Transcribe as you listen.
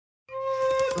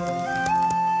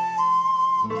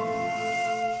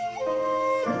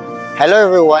Hello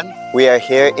everyone, we are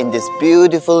here in this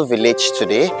beautiful village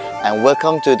today and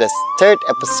welcome to the third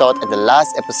episode and the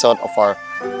last episode of our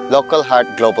Local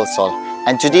Heart Global Soul.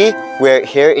 And today we are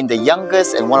here in the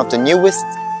youngest and one of the newest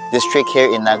district here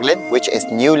in Nagaland, which is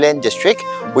Newland District,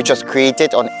 which was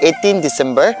created on 18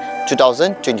 December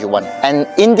 2021. And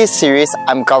in this series,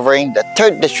 I'm covering the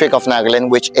third district of Nagaland,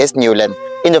 which is Newland.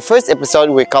 In the first episode,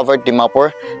 we covered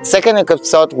Dimapur. Second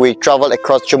episode, we traveled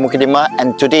across Jumukidima,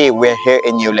 and today we're here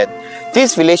in Newland.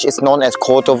 This village is known as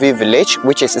Kotovi village,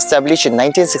 which is established in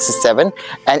 1967,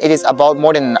 and it is about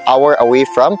more than an hour away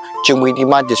from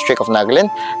Jumukidima district of Nagaland.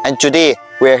 And today,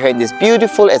 we're here in this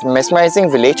beautiful and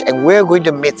mesmerizing village, and we're going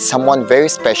to meet someone very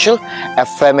special, a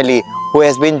family who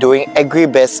has been doing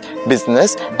agri-based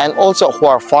business and also who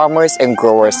are farmers and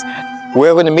growers.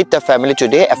 We're going to meet the family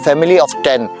today, a family of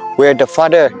 10, where the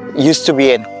father used to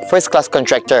be a first-class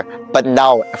contractor, but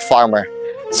now a farmer.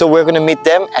 So we're going to meet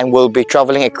them and we'll be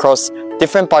traveling across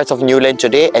different parts of Newland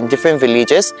today and different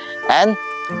villages. And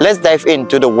let's dive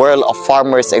into the world of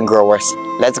farmers and growers.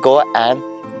 Let's go and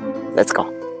let's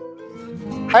go.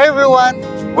 Hi everyone!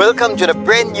 Welcome to the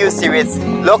brand new series,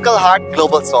 Local Heart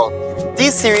Global Soul.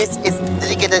 This series is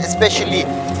dedicated especially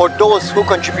for those who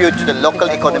contribute to the local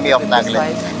economy of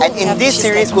Nagaland. And in this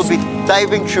series, we'll be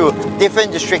diving through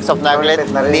different districts of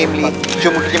Nagaland, namely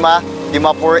Jumukidima,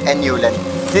 Dimapur and Newland.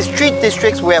 These three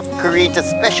districts, we have created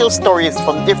special stories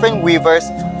from different weavers,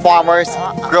 farmers,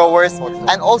 growers,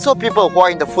 and also people who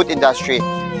are in the food industry.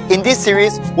 In this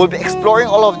series, we'll be exploring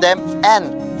all of them,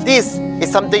 and this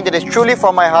is something that is truly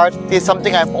from my heart. This is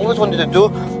something I've always wanted to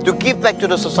do, to give back to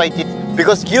the society,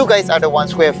 because you guys are the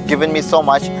ones who have given me so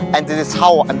much, and this is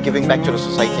how I'm giving back to the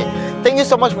society. Thank you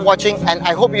so much for watching, and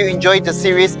I hope you enjoyed the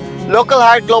series Local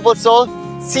Heart Global Soul.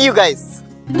 See you guys!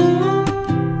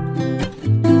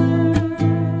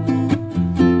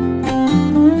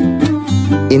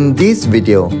 In this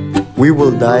video, we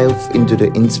will dive into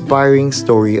the inspiring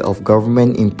story of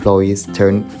government employees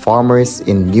turned farmers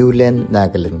in Newland,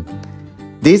 Nagaland.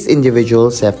 These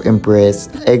individuals have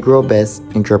embraced agro-based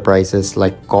enterprises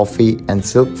like coffee and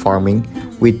silk farming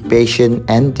with passion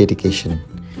and dedication.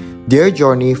 Their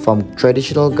journey from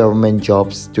traditional government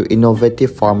jobs to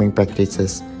innovative farming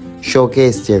practices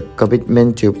showcase their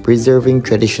commitment to preserving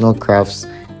traditional crafts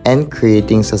and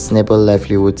creating sustainable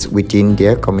livelihoods within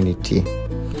their community.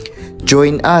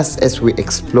 Join us as we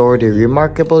explore the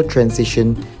remarkable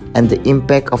transition and the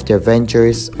impact of their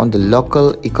ventures on the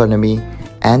local economy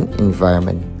and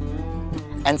environment.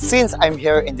 And since I'm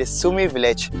here in this Sumi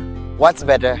village, what's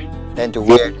better than to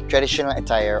wear the traditional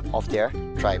attire of their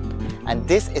tribe? And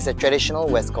this is a traditional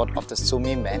waistcoat of the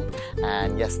Sumi men,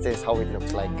 and yes, this is how it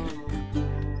looks like.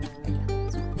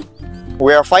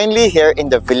 We are finally here in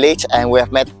the village and we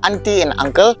have met Auntie and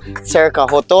Uncle, Sir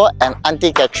Kahoto and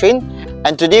Auntie Catherine.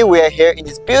 And today we are here in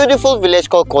this beautiful village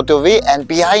called Kotovi, and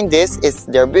behind this is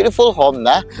their beautiful home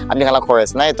na.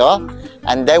 Chorus na ito.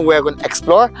 And then we are going to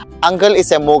explore. Uncle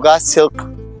is a Muga silk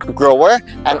grower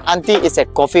and Auntie is a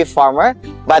coffee farmer,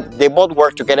 but they both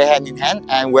work together hand in hand,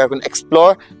 and we are going to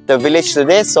explore the village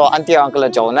today. So Auntie and Uncle are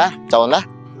Jauna.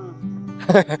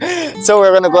 So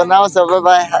we're going to go now. So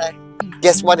bye-bye. Hi.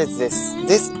 Guess what is this?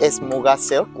 This is Muga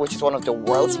silk, which is one of the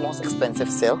world's most expensive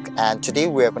silk. And today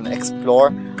we are going to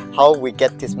explore how we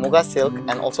get this Muga silk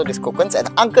and also these cocoons. And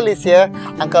Uncle is here,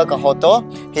 Uncle Kahoto.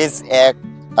 He's a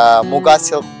Muga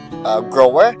silk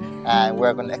grower, and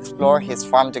we're going to explore his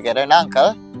farm together. And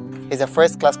Uncle, he's a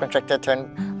first-class contractor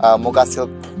turned Muga silk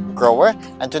grower.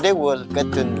 And today we'll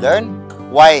get to learn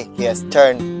why he has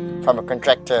turned from a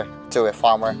contractor to a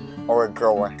farmer or a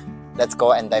grower. Let's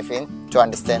go and dive in to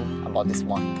understand about this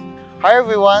more. Hi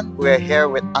everyone, we're here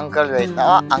with Uncle right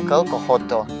now, Uncle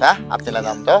Kohoto,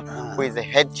 who is the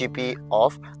head GP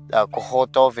of the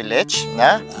Kohoto village,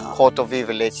 Kotovi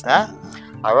village.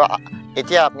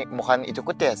 Iti apni mukhan itu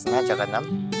kutes na jaganam.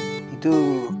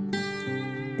 Itu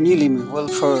Newland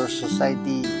Welfare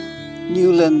Society,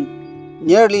 Newland,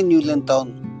 nearly Newland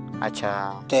town.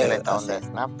 Acha, Newland town des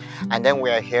na. And then we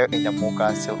are here in the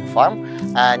Muga silk farm.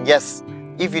 And yes,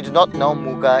 if you do not know,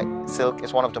 Muga silk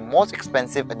is one of the most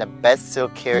expensive and the best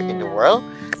silk here in the world.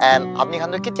 And apni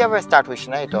khan kitya ever start wish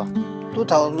na ito?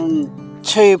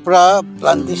 2006 pra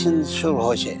plantation shuru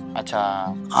hoise.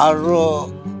 Acha. Aro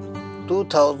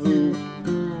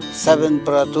 2007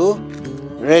 pra to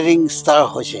rearing start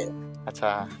hoise.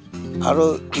 Acha.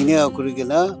 Aro inia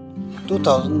kurigena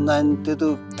 2009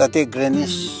 to tate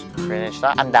Greenwich. Greenwich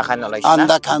na andakan olay na.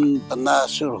 Andakan na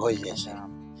shuru hoise.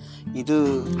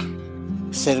 Itu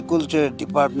Agriculture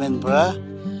Department pra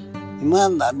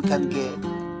iman amikan ke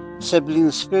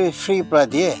siblings free pra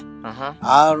die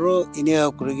aro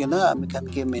inia kurigena ami kan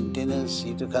ke maintenance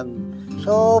itu kan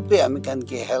sobe ami kan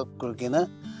ke help kurigena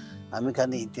ami kan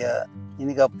itia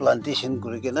inika plantation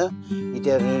kurigena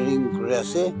itia rearing kuri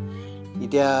ase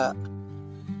itia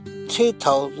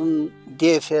 3000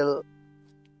 DFL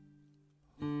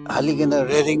haligena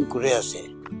rearing kuri ase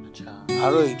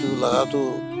aro itu laga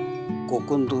tu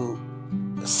cocoon tu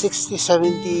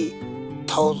 60-70,000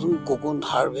 cocoon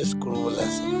harvest kuribole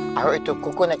ase aro itu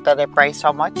cocoon ekta de price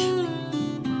how much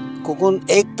cocoon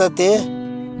ekta de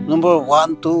number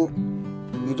 1 to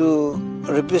itu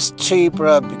 ₹3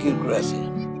 pra bikir kuri ase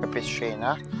 ₹3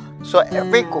 na. So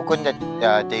every cocoon that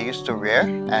they used to rear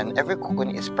and every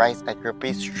cocoon is priced at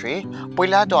 ₹3.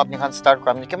 Pwila to apni kan start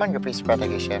kram ni kiman rupees pra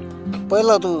thakise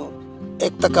पहिला तो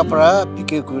 1 taka pra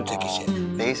bikir kuri thakise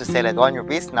they used to sell at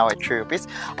 ₹1 now at ₹3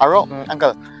 aro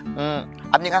uncle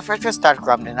apni kan first start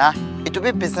kram ni na itu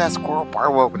be business kuro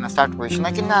parwo na start hoise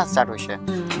na kinna start hoise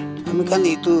ami kan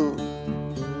itu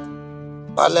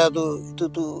pala to itu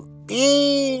tu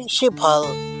beshi bhal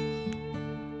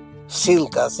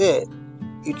silk ase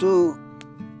itu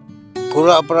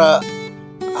pura pra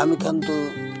ami kan tu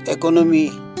economy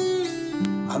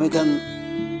ami kan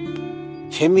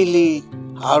family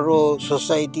aro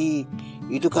society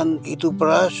itu kan itu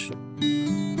pra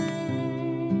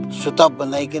suta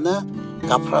banai kena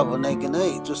kapra banai kena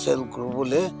itu sell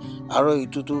kuribole aro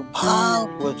itu tu bhal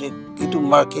project itu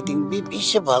marketing bi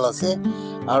beshi bhal ase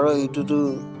aro itu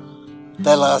tu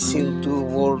tela silk tu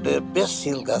world best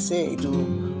silk ase itu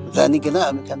jani kena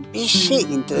ami kan beshi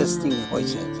interesting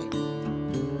hoise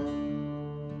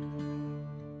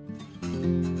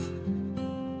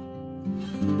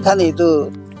kan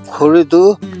itu khuri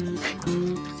tu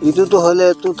itu tu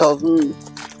hole 2012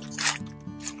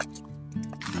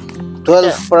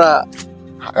 pra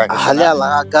halya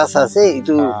laga gas ase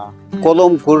itu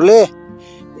kolom kurle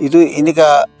itu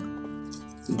inika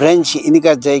branch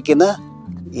inika jai kena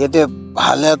yete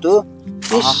halya tu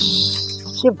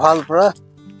beshi bhal pra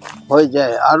hoy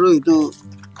jay aru itu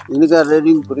inika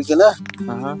reading kuri kena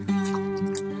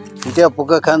itia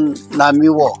poka khan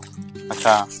namiwo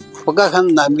acha poka khan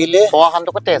namile poka khan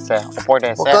to kote ase opor de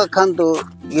ase poka khan to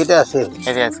yete ase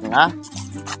na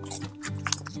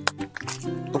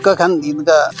poka khan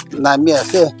inika nami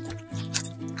ase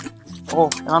oh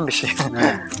am bishi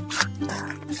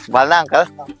balna uncle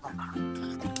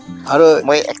aru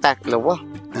moi ekta lobo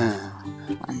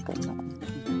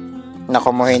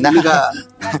nakomoy na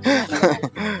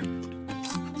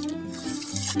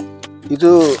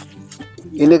itu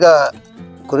inika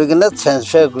kurigena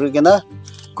transfer kurigena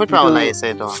kut prawna ise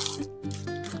to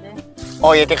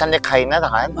oh yete kan de khai na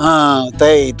dakan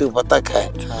tai itu pata khai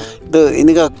to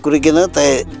inika kurigena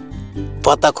tai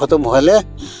pata khatam hole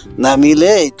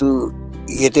namile itu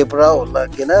yete pra ola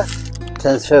kena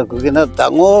transfer kurigena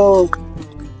dango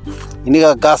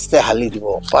inika gaste hali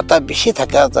dibo pata beshi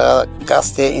thaka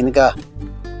gaste inika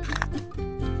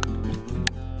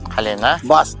halena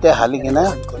baste hali kena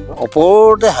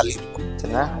opor de hali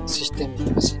na system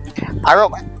aro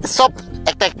sob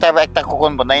ekta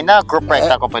cocoon banai na group ra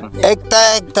ekta cocoon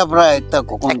ekta pra ekta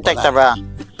cocoon ekta bra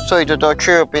so itu to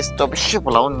 ₹3 to bishi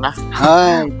pulaun na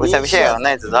hai puisa bishi na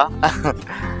itu da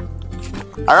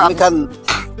aro ami kan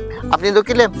apni to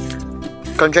kile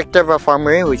contractor ba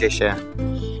farmer ho jaise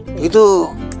itu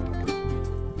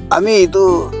ami itu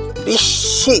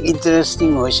beshi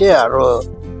interesting hoise aro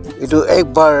itu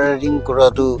ekbar ring kura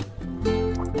tu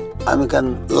ami kan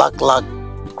lakh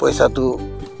paisa tu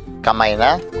kamai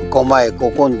na komai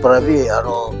cocoon prabi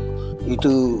aro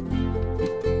itu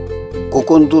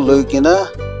cocoon tu loi kena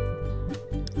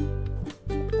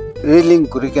reeling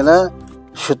kuri kena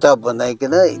suta banai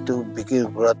kena itu bikir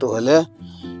kura tu hole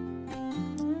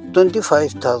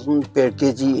 25,000 per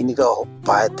kg inika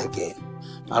pae thake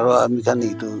aro ami kan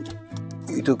itu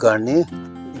karne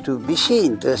itu beshi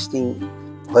interesting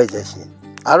hoy jaise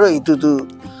aro itu tu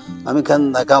ami kan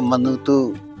naga manu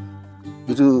tu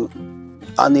itu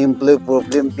unemployed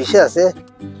problem beshi ase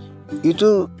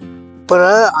itu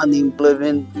para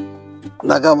unemployment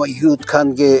naga ma youth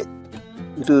kan ge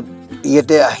itu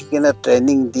yete ahikena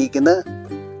training di kena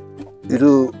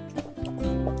itu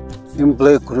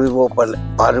employ kuribo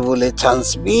paribole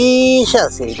chance beshi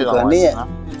ase itu karne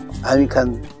ami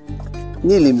kan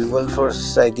nilimi welfare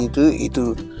society tu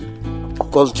itu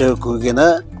culture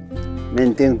kurgena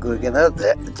maintain kurgena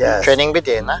training bit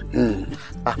na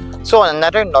so on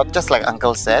another note just like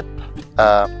uncle said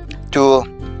to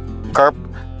curb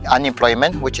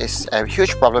unemployment, which is a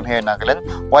huge problem here in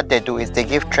Nagaland, what they do is they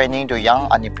give training to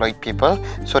young unemployed people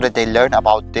so that they learn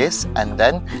about this, and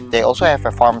then they also have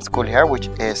a farm school here, which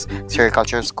is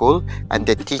sericulture school, and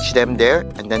they teach them there,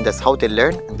 and then that's how they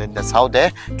learn, and then that's how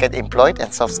they get employed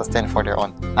and self-sustain for their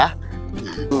own. Huh?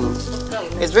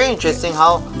 It's very interesting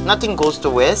how nothing goes to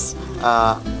waste.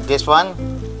 This one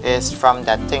is from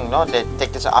that thing, no? They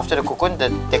take this after the cocoon,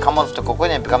 they come out of the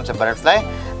cocoon and it becomes a butterfly.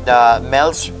 The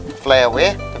males fly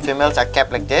away, the females are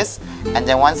kept like this, and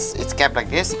then once it's kept like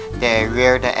this, they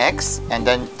rear the eggs, and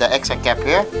then the eggs are kept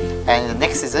here, and the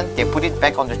next season they put it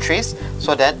back on the trees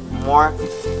so that more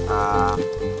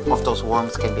of those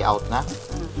worms can be out. Nah?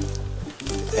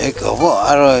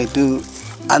 itu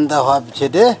anda hab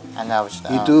chede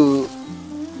itu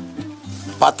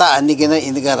pata ani kena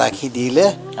indika rakhi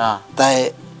dile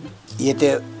tai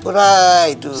yete pura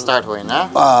itu start hoy na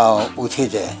uthi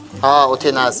jaye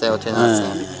uthi na ase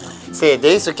see,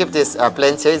 they used to keep this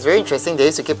plants here. It's very interesting. They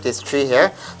used to keep this tree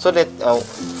here so that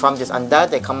from this anda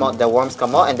they come out, the worms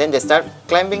come out, and then they start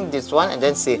climbing this one, and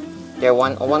then see there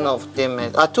one of them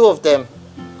two of them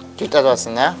kita was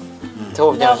na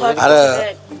two of them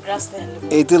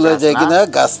itu lo jagina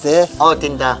gaste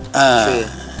tinda tree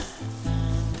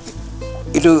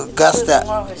itu gaste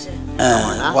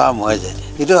wa moje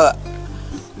itu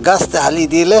gaste hali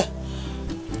dile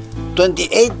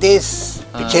 28 days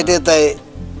pichede tai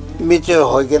mature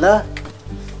hoigena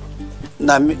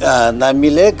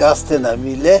namile gaste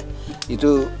namile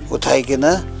itu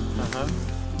uthaikena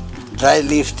dry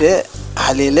leaf te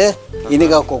halile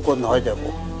inika kokon ho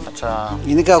jabo acha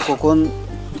inika kokon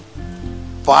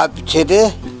pap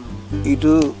chede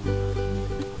itu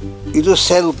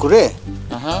sell kure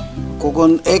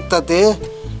kokon ekta te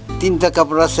tinta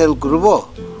kapra sell kurbo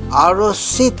aro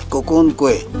sit kokon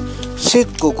koe sit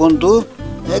kokon tu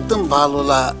ekdom bhalo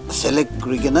la select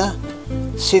kurigena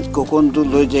sit kokon tu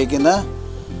loi jaigena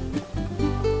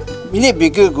mine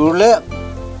bikir gurle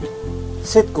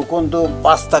sit kokon tu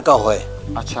 5 taka hoy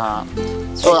acha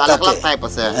so alag type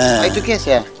ase itu ke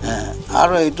ase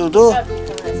aro itu tu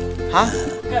ha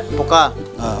poka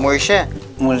morshe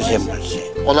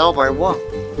olaw parbo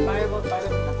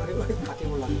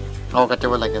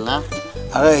katibo lage na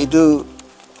aro itu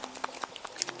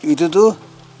tu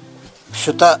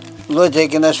suta lo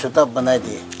jaigena suta banai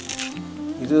di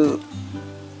itu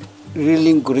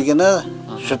reeling kurigena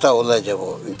suta ola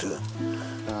jabo itu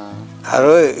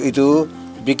aro itu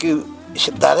biki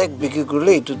direct biki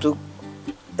kurle itu tu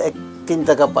 3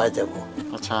 taka pa jabo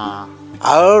acha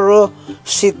aro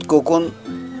sit kokon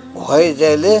hoye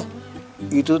jaile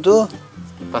itu tu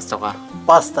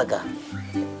 5 taka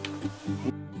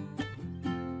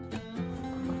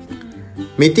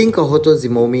Meeting Kahoto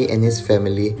Zimomi and his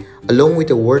family, along with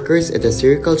the workers at the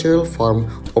sericultural farm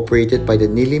operated by the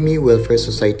Nilimi Welfare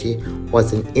Society,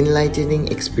 was an enlightening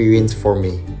experience for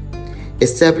me.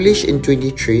 Established in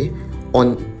 23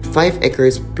 on 5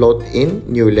 acres plot in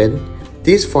Newland,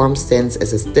 this farm stands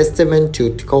as a testament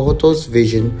to Kahoto's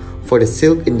vision for the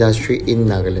silk industry in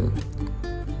Nagaland.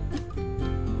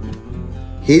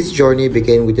 His journey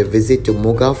began with a visit to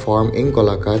Muga farm in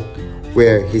Golakat,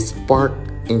 where he sparked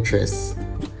interest.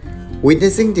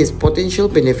 Witnessing these potential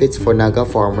benefits for Naga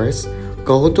farmers,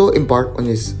 Kahoto embarked on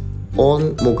his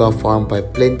own Muga farm by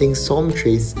planting some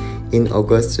trees in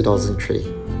August 2003.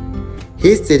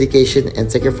 His dedication and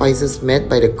sacrifices made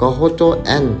by the Kahoto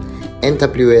and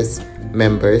NWS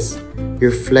members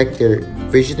reflect their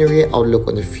visionary outlook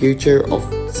on the future of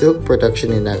silk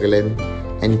production in Nagaland,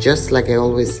 and just like I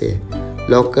always say,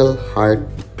 local heart,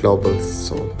 global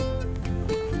soul.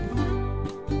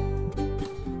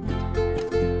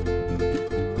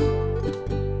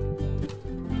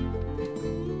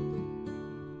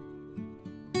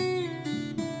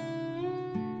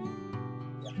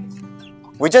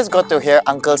 We just got to hear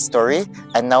Uncle's story,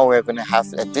 and now we're going to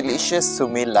have a delicious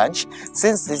Sumi lunch.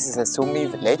 Since this is a Sumi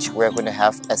village, we're going to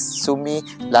have a Sumi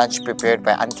lunch prepared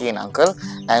by Auntie and Uncle.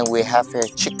 And we have here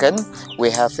chicken,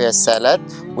 we have here salad,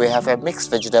 we have here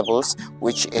mixed vegetables,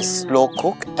 which is slow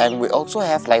cook, and we also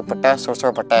have like bata,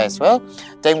 sorso bata as well.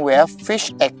 Then we have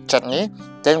fish egg chutney.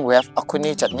 Then we have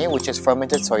akuni chutney, which is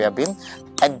fermented soya bean.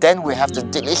 And then we have the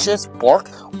delicious pork,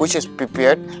 which is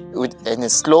prepared in a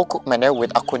slow cook manner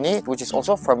with akuni, which is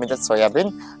also fermented soya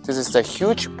bean. This is the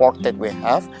huge pork that we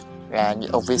have, and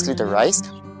obviously the rice.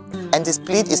 And this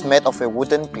plate is made of a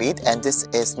wooden plate, and this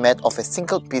is made of a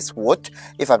single piece wood,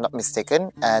 if I'm not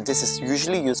mistaken. And this is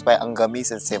usually used by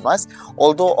Angamis and Semas,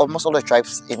 although almost all the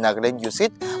tribes in Nagaland use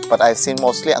it. But I've seen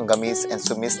mostly Angamis and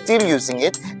Sumis still using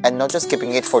it and not just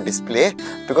keeping it for display,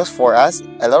 because for us,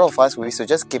 a lot of us, we used to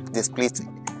just keep this plate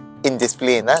in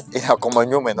display na in a common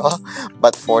room and all,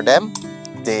 but for them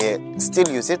they still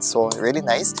use it, so really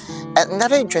nice. And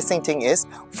another interesting thing is,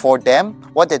 for them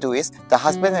what they do is the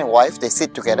husband and wife, they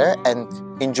sit together and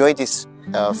enjoy this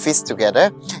feast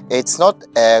together. It's not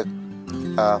a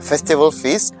festival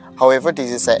feast, however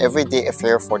this is an everyday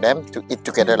affair for them to eat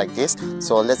together like this.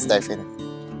 So let's dive in.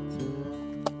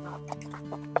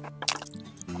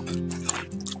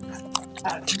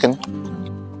 Chicken.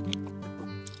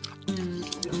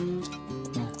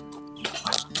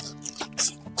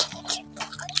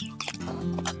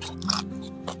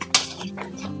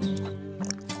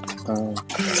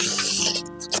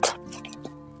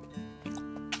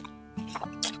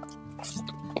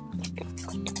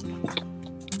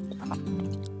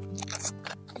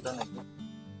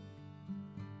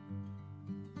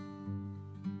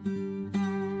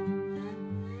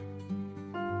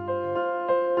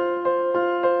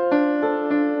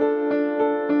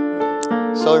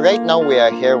 So right now we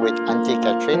are here with Auntie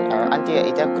Catherine. Our auntie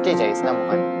ita kute jais na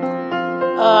mukan.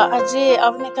 Aji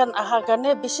apni kan aha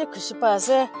karne bishi khushi pa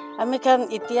ase. Ami kan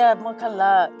itia mukan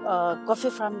la coffee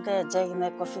farm de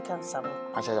jaine coffee kan sabu.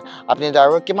 Acha apni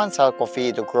daro kiman sal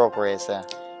coffee to grow kore ase?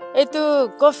 Etu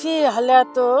coffee halya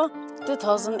to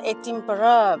 2018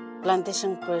 para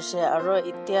plantation koise aro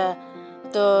itia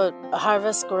to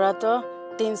harvest kora to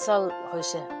 3 sal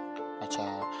hoise. Acha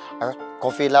aro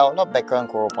coffee la no background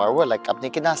koro parwo like apni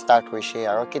kina start hoise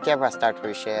aro ketia ba start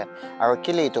hoise aro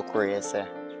kile to kore ase?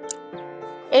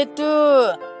 Etu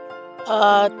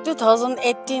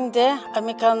 2018 de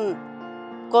ami kan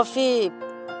coffee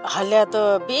halya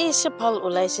to bishi phal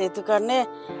ulaise etu karne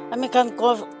ami kan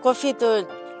coffee to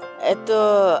etu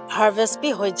harvest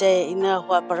bhi hoi jaye ina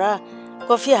hua para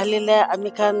coffee halile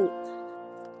ami kan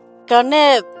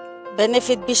karne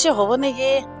benefit bishi hobo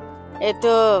negi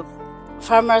etu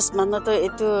farmers mano to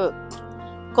etu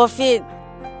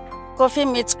coffee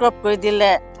mix crop koi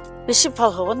dile bishi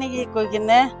phal hobo negi koi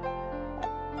gine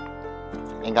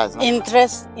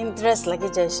interest lagi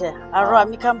jaise aro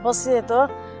ami kan bosi to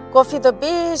coffee to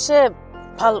bishi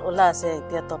phal ula ase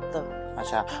dia top to.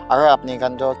 Acha aro apni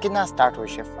kan to kina start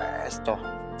hoise first to?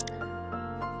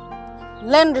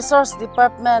 Land Resource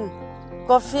Department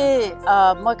coffee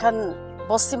moi kan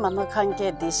bosi mano kan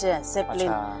ke dise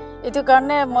sapling itu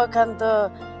karne moi kan to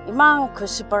imang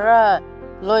khushi para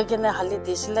loi kene hali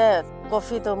disle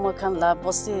coffee to moi kan la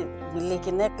bosi mili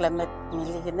kine climate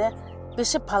mili kine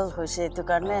bishi phal hoise itu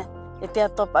karne etia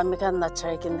top ami kan na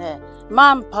chai kine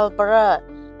mam phal para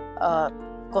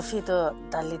coffee to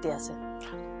dali di ase.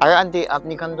 Aro auntie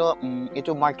apni kan to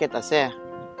itu market ase?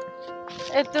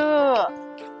 Itu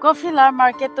coffee la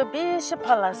market to bishi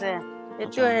phal ase.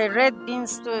 Itu red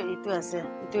beans to itu ase.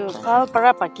 Itu phal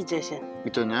para paki jaise.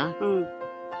 Itu na?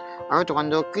 Aro to kan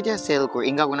to kite sell ko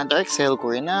inga guna direct sell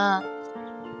ko na?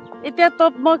 Itia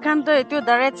top mo kan to itu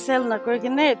direct sell na kori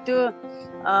kine itu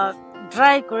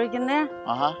dry kori kine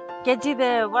kg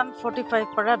de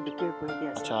 145 para bikir kori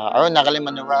dia. Acha aro Nagaland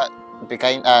manura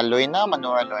bikain loy na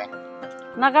manura loy?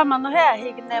 Naga mano he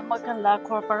ahi kine mo kan la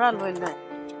khor para loy loy.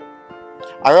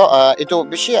 Aro itu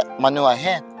bishi manu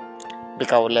ahe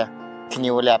bikawle kini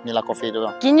wole apni la coffee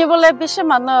do? Kini wole bishi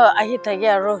mano ahi thage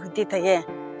aro huti thage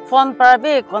phone para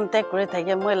bi contact kori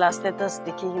thage moi la status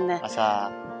dikhi kine. Acha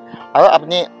aro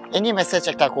apni any message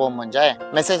ekta ko mon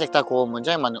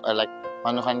jay manu like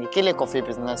manu khan kile coffee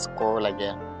business ko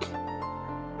lage?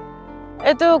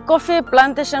 Etu coffee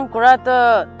plantation kura to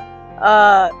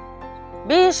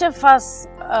bishi fast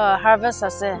harvest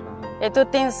ase. Etu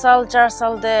 3 sal 4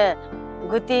 sal de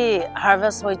guti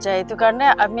harvest hoi jay. Etu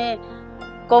karne ami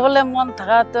kobole mon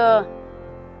thaga to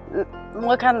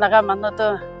moi khan naga mano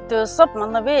to sob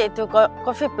mano bi etu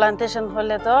coffee plantation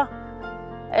hole to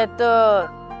etu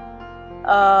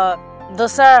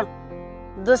dosar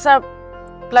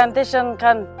plantation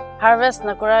kan harvest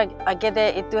na kura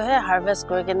agede itu he harvest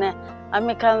kori kene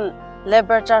ami kan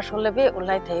labor charge hole bi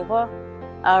ulai thaibo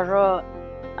aro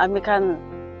ami kan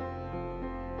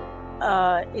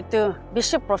itu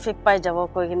bishi profit pai jabo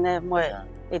koi kene moi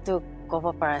itu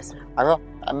kobo paras aro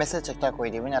message ekta koi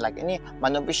dibi na like any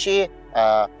manu bishi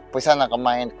paisa na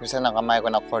kamai ko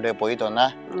na khorde boi do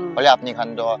na bole apni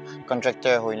khan do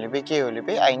contractor hoilibi ki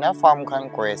hoilibi aina farm khan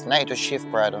kores na itu shift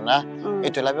kora do na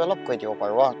itu labi olop koi dio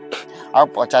parwa aro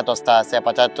 50 ta ase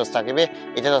 50 ta ki bi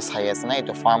itu to size na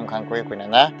itu farm khan kori koi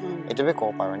na itu bi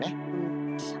ko paro ne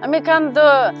ami kan do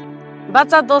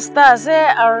bacha 10 ta ase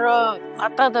aro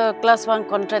ata do class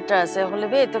 1 contractor ase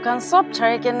hoilibi itu kan sob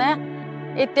chai kene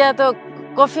itia to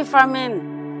coffee farming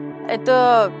itu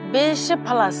bishi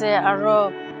phala ase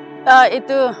aro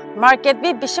itu market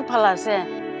bi bishi phala ase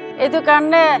itu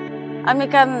karne ami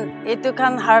kan itu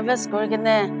kan harvest kori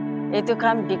kene etu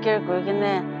khan bikir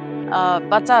kurigine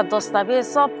bacha dosta bi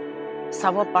sob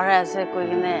sabo para ase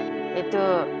kurigine etu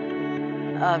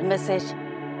message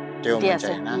diase.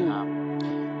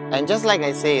 And just like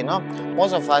I say, you know,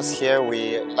 most of us here,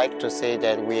 we like to say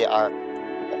that we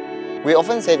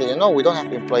often say that, you know, we don't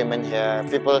have employment here.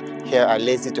 People here are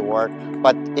lazy to work.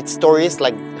 But it's stories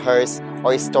like hers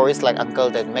or it's stories like Uncle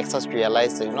that makes us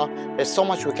realize that, you know, there's so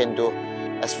much we can do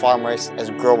as farmers, as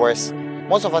growers.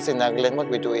 Most of us in Nagaland, what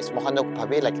we do is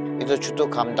like ito chutu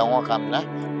kam dango kam na.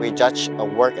 We judge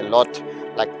work a lot.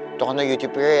 Like tono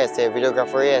YouTuber as a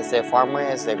videographer, as a farmer,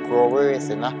 as a grower,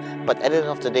 but at the end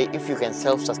of the day, if you can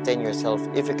self-sustain yourself,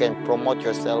 if you can promote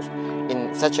yourself in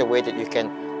such a way that you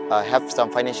can have some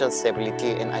financial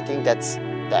stability, and I think that's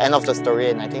the end of the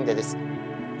story, and I think that is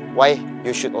why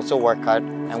you should also work hard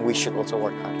and we should also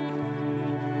work hard.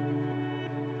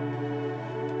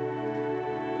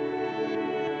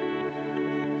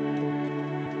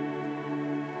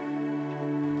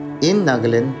 In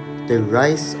Nagaland, the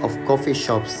rise of coffee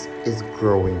shops is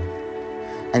growing,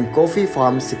 and coffee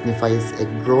farms signifies a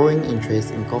growing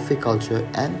interest in coffee culture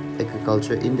and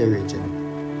agriculture in the region.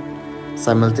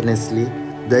 Simultaneously,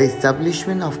 the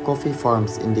establishment of coffee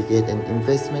farms indicate an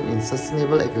investment in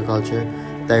sustainable agriculture,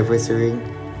 diversifying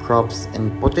crops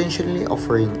and potentially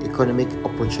offering economic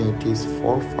opportunities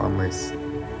for farmers.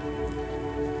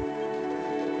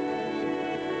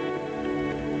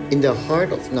 In the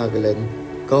heart of Nagaland,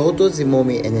 Kahoto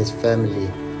Zimomi and his family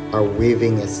are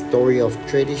weaving a story of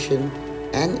tradition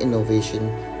and innovation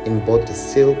in both the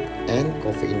silk and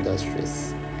coffee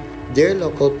industries. Their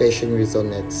local passion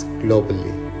resonates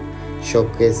globally,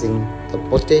 showcasing the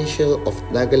potential of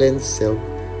Nagaland's silk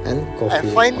and coffee.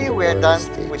 And finally, we are done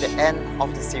with the end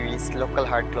of the series Local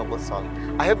Heart Global Soul.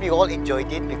 I hope you all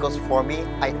enjoyed it, because for me,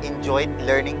 I enjoyed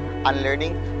learning,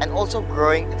 unlearning, and also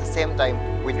growing at the same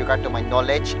time with regard to my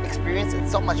knowledge, experience, and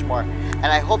so much more. And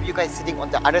I hope you guys sitting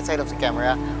on the other side of the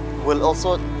camera will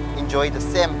also enjoy the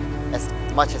same as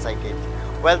much as I did.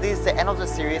 Well, this is the end of the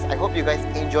series. I hope you guys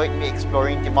enjoyed me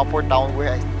exploring Dimapur town,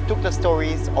 where I took the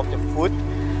stories of the food,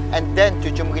 and then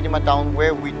to Jumginima town,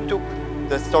 where we took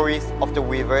the stories of the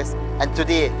weavers, and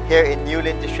today here in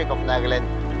Newland district of Nagaland,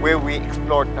 where we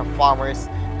explored the farmers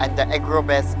and the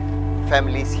agro-based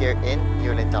families here in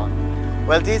Newland town.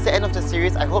 Well, this is the end of the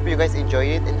series. I hope you guys enjoyed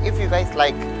it, and if you guys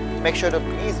like, make sure to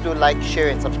please do like, share,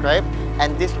 and subscribe,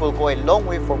 and this will go a long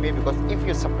way for me, because if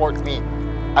you support me,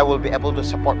 I will be able to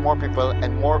support more people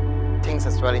and more things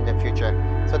as well in the future.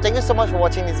 So thank you so much for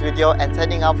watching this video, and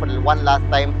signing out for the one last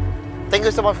time. Thank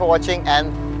you so much for watching,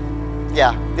 and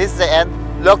yeah, this is the end.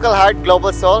 Local Heart,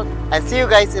 Global Soul, and see you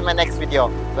guys in my next video.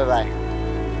 Bye bye.